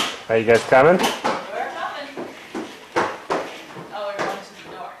 Are you guys coming? We're coming. Oh, we're going to the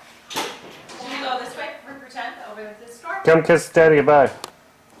door. Should we go this way for pretend over to this door? Come kiss Daddy goodbye.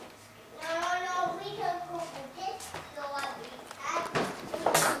 No, we can go to this door.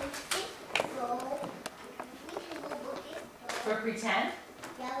 For pretend?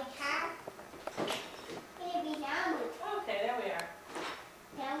 Yeah, we can. Maybe now. Okay, there we are.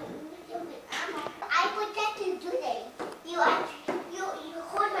 I protect you today. You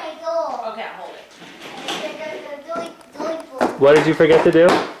hold my door. Okay, I'll hold it. What did you forget to do?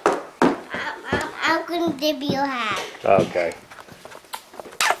 I'm going to give you a hug. Okay.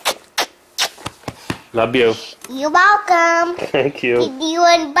 Love you. You're welcome. Thank you. See you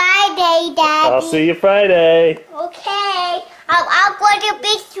on Friday, Daddy. I'll see you Friday. Okay. I'll go to the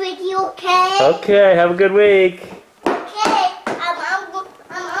beach with you, okay? Okay, have a good week. Okay. I'm going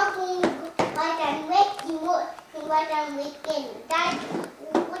to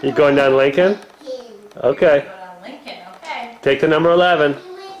Lincoln. You going down Lincoln? Okay. Go down Lincoln, okay. Take the number 11.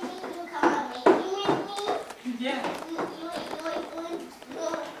 Yeah.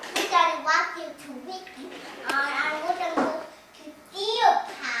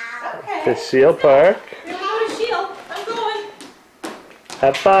 Okay. To Shield Park. We're going to go to Shield. I'm going.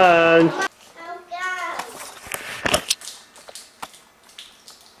 Have fun.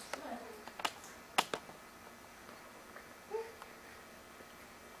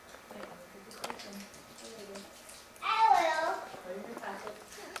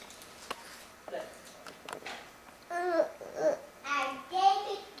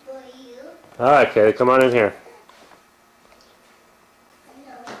 All right, Katie, come on in here.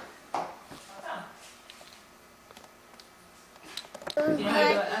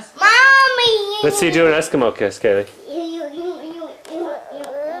 Mommy! Let's see you do an Eskimo kiss, Kaylee.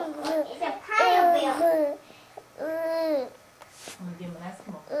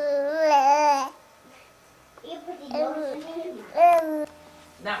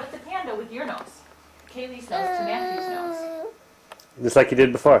 Not with the panda, with your nose. Kaylee's nose to Matthew's nose. Just like you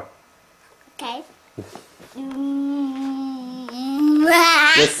did before. Okay.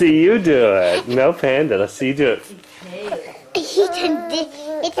 Let's see you do it. No panda. Let's see you do it. He can do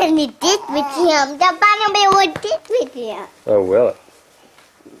this with him. The panda bear will do this with him. Oh, will it?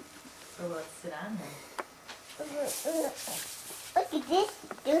 So let's sit on there. Look at this.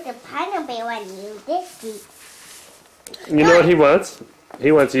 Do the panda bear want you this week. You know what he wants?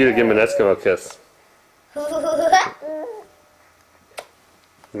 He wants you to give him an Eskimo kiss.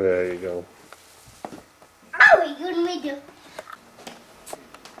 There you go. Oh, you and me do.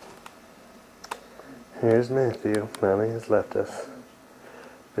 Here's Matthew. Mommy has left us.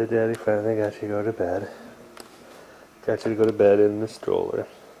 But Daddy finally got you to go to bed. Got you to go to bed in the stroller.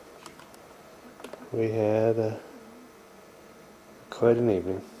 We had quite an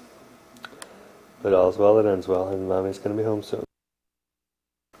evening. But all's well that ends well, and Mommy's going to be home soon.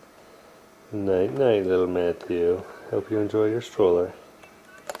 Night, night, little Matthew. Hope you enjoy your stroller.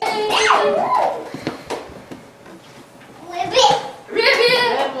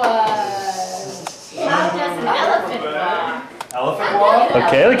 Elephant walk? Oh,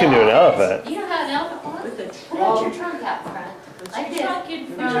 Kaylee can do an elephant. You know how an elephant walks? Put your trunk out front. Like this. Trunk in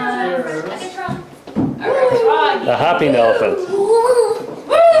front. Like a trunk. Alright. A hopping elephant.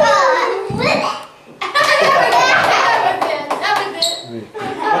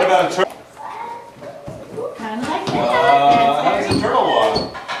 What about a turtle? Kind of like that. How does a turtle walk?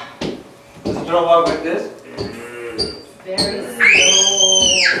 Does a turtle walk like this? Very slow.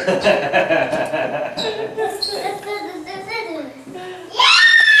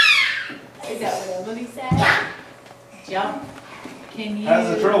 Is that what Emily said? Jump. Can you? How does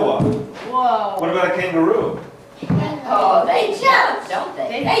a turtle walk? Whoa. What about a kangaroo? Oh, they jump, don't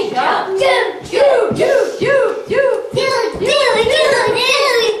they? They jump. Jump.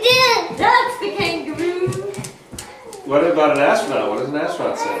 That's the kangaroo. What about an astronaut? What does an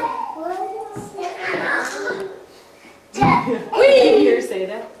astronaut say? We didn't hear her say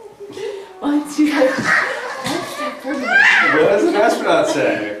that. 1, 2, 3. What does an astronaut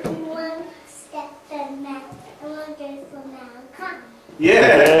say? One step for man, one day for man. Come. Yeah.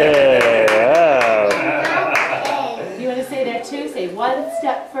 You want to say that too? Say 1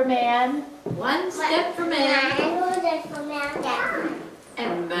 step for man. 1 step for man. One step for man.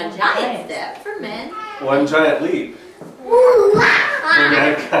 And a giant step for men. One giant leap. Woo! For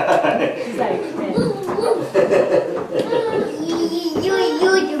mankind. He's like, men. You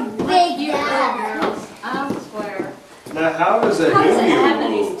the big girl. I swear. Now, how does a How does it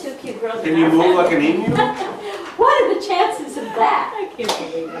happen? emu These 2 cute girls. Can you move like an emu? What are the chances of that? I can't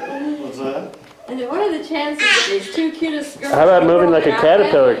believe it. What's that? And what are the chances that these 2 cutest girls? How about moving like a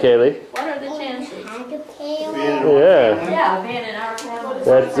caterpillar, Kaylee? What are the chances? Yeah. Yeah, being in our family.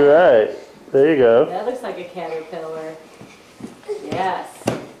 That's right. There you go. That looks like a caterpillar. Yes.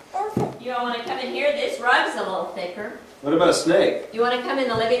 You don't want to come in here? This rug's a little thicker. What about a snake? You want to come in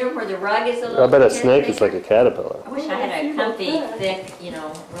the living room where the rug is a little I bet a thicker? snake is like a caterpillar. I wish I had a comfy, thick,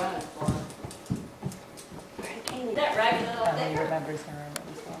 rug for him. That rug is a little He thicker. remembers her and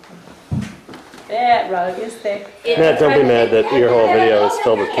was welcome. That rug is thick. Yeah, don't be mad that your whole video is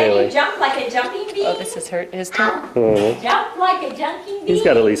filled with Can you Kaylee. jump like a jumping bee? Oh, this is his turn? Mhm. Jump like a jumping bee? He's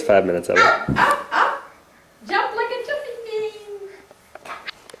got at least 5 minutes of it. Up. Jump like a jumping bee.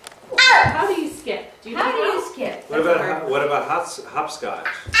 How do you skip? How do you skip? What about hopscotch?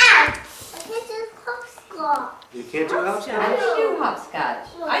 This is hopscotch. You can't do How hopscotch? do you do hopscotch?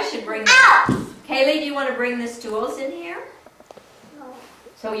 I should bring that. Kaylee, do you want to bring the stools in here?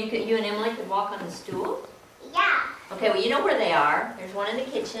 So you and Emily could walk on the stool? Yeah. Okay, well, you know where they are. There's one in the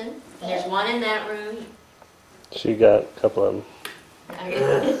kitchen, and there's one in that room. She got a couple of them.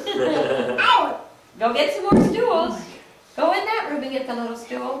 Go get some more stools. Go in that room and get the little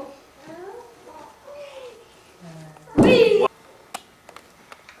stool. Whee!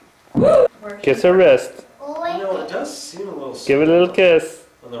 Kiss her wrist. You know, it does seem a little Give it a little kiss.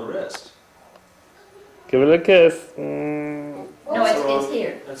 on the wrist. Give it a little kiss. Mm. No, it's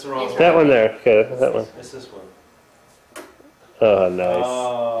here. That's the wrong one. That one there. Okay, that one. It's this one. Oh, nice.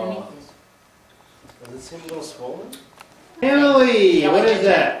 Oh. Does it seem a little swollen? Emily, what is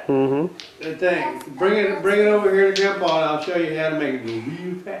that? Mm-hmm. That thing. Bring it over here to Grandpa and I'll show you how to make it go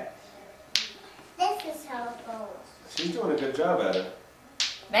real fast. This is how it goes. She's doing a good job at it.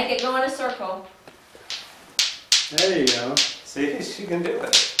 Make it go in a circle. There you go. See, she can do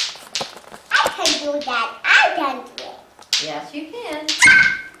it. I can do that. I can do it. Yes, you can.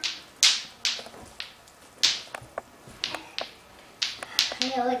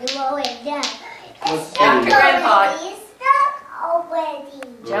 Here we go. What's After Grandpa. He's stuck. Oh,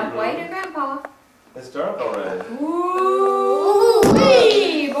 wedding. Jump way to Grandpa. Historical red.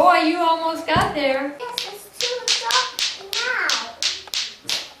 Ooh-wee! Boy, you almost got there. Yes, it's too dark now.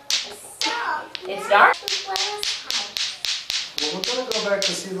 It's dark. It's dark? Well, we're gonna go back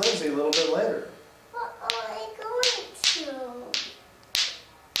to see Lindsay a little bit later. What are we going to?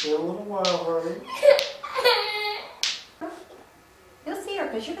 In a little while, honey. You'll see her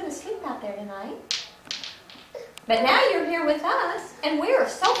because you're going to sleep out there tonight. But now you're here with us, and we are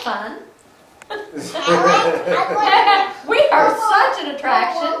so fun. We are such an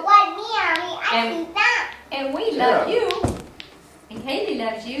attraction. And we love you. And Kaylee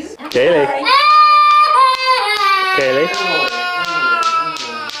loves you. Kaylee. Kaylee.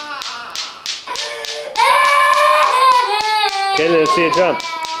 Kaylee, let's see you jump.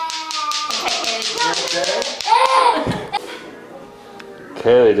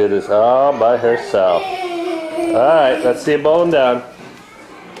 Kaylee did this all by herself. Alright, let's see you bowling down.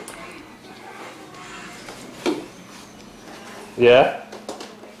 Yeah?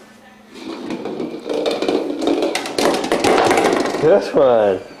 Good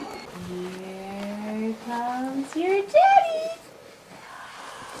one. Here comes your daddy.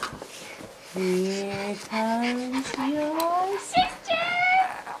 Here comes your sister.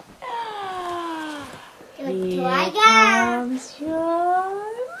 Here comes your mommy.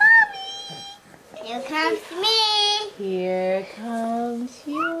 Here comes me. Here comes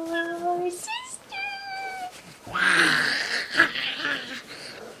your sister.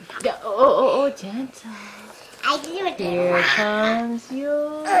 Oh, gentle. I do it. Here comes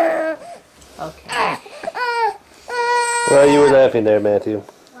your... Okay. Well, you were laughing there, Matthew.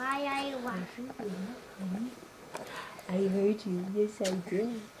 Why are you laughing? I heard you. Yes, I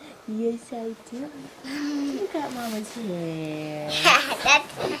did. Yes, I did. Look at Mama's hair.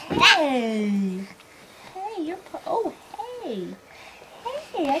 Hey. Hey, you're... Oh, hey.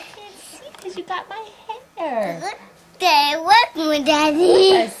 Hey, I can't see because you got my hair. Good day working with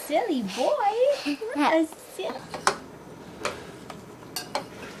Daddy. A silly boy. A silly...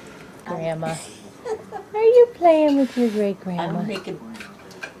 Grandma. Are you playing with your great-grandma? I'm making...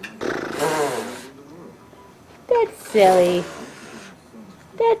 That's silly.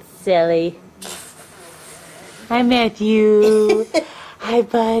 That's silly. Hi, Matthew. Hi,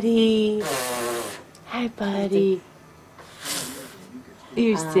 buddy. Hi, buddy.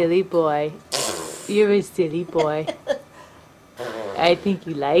 You're a silly boy. You're a silly boy. I think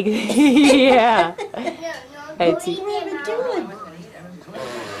you like it. Yeah. I think.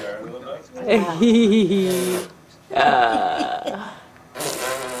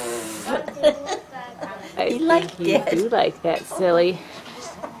 I think you do like that, silly.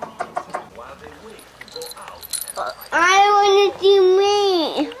 I want to do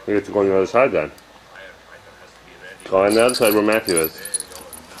me. You get to go on the other side then. Go on the other side where Matthew is.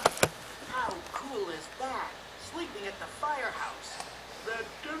 How cool is that? Sleeping at the firehouse. There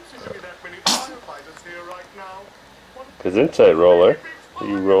don't seem to be that many firefighters here right now. His inside roller.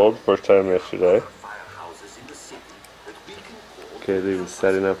 You rolled first time yesterday. Kaylee was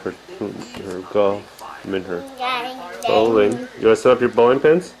setting up her golf. I mean her bowling. You want to set up your bowling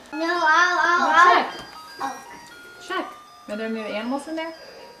pins? No, I'll. Check. Are there any animals in there?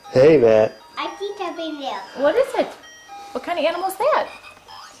 Hey, Matt. I think I've been there. What is it? What kind of animal is that?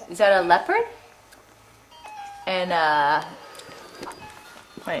 Is that a leopard? And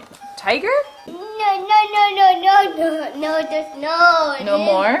wait, tiger? No, there's No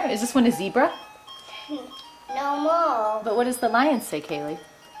more? Is this one a zebra? No more. But what does the lion say, Kaylee?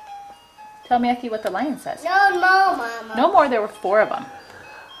 Tell Matthew what the lion says. No more, Mama. No more, there were 4 of them.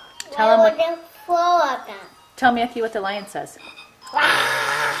 Tell him what, There were 4 of them. tell Matthew what the lion says.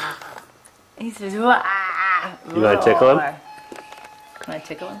 He says, wah. You want to tickle him? Can I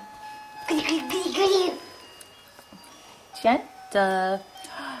tickle him? Goody. Gentle.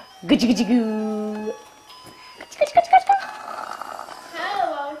 Goo-goo-goo-goo.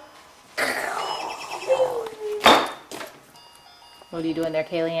 What are you doing there,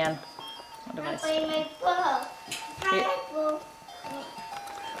 Kaylee Ann? What I'm device? playing my ball. Pineapple.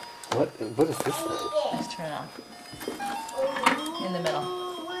 What is this thing? Let's turn it off. In the middle.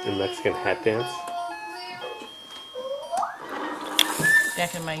 The Mexican hat dance?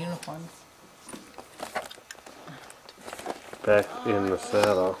 Back in my uniforms. Back in the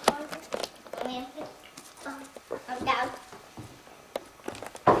saddle. I'm down.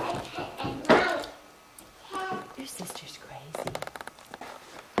 Your sister's crazy.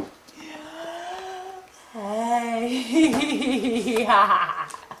 Hey.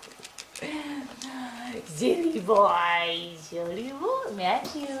 Silly boy. Silly boy.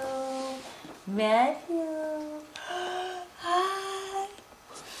 Matthew. Matthew. Hi.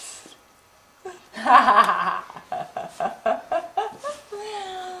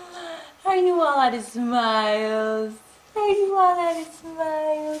 Are you all out of smiles? Are you all out of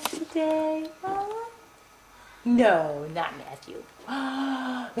smiles today? Huh? No, not Matthew.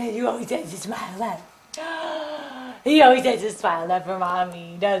 Matthew always has a smile left. He always has a smile left for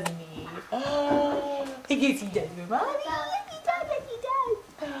Mommy, doesn't he? I guess he does for Mommy. Yes, he does. Yes, he does.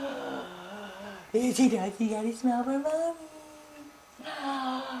 Yes, he does. He got a smile for Mommy.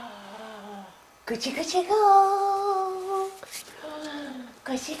 Coochie, coochie, go.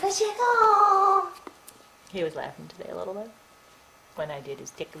 Coochie, coochie, go. He was laughing today a little bit when I did his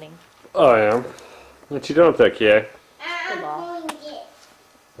tickling. Oh, I am. What you doing up there, Kia? I'm going to get.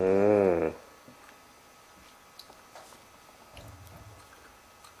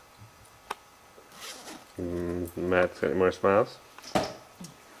 Matt's got any more smiles? Do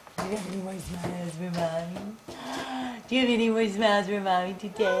you have any more smiles for Mommy? Do you have any more smiles for Mommy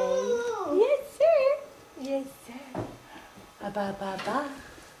today? Yes, sir. Yes, sir. Ba ba ba.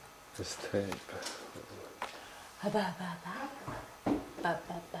 This tape. Ba ba ba ba. Ba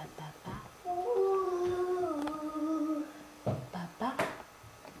ba ba ba ba. Ba ba.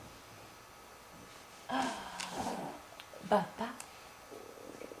 Ba ba.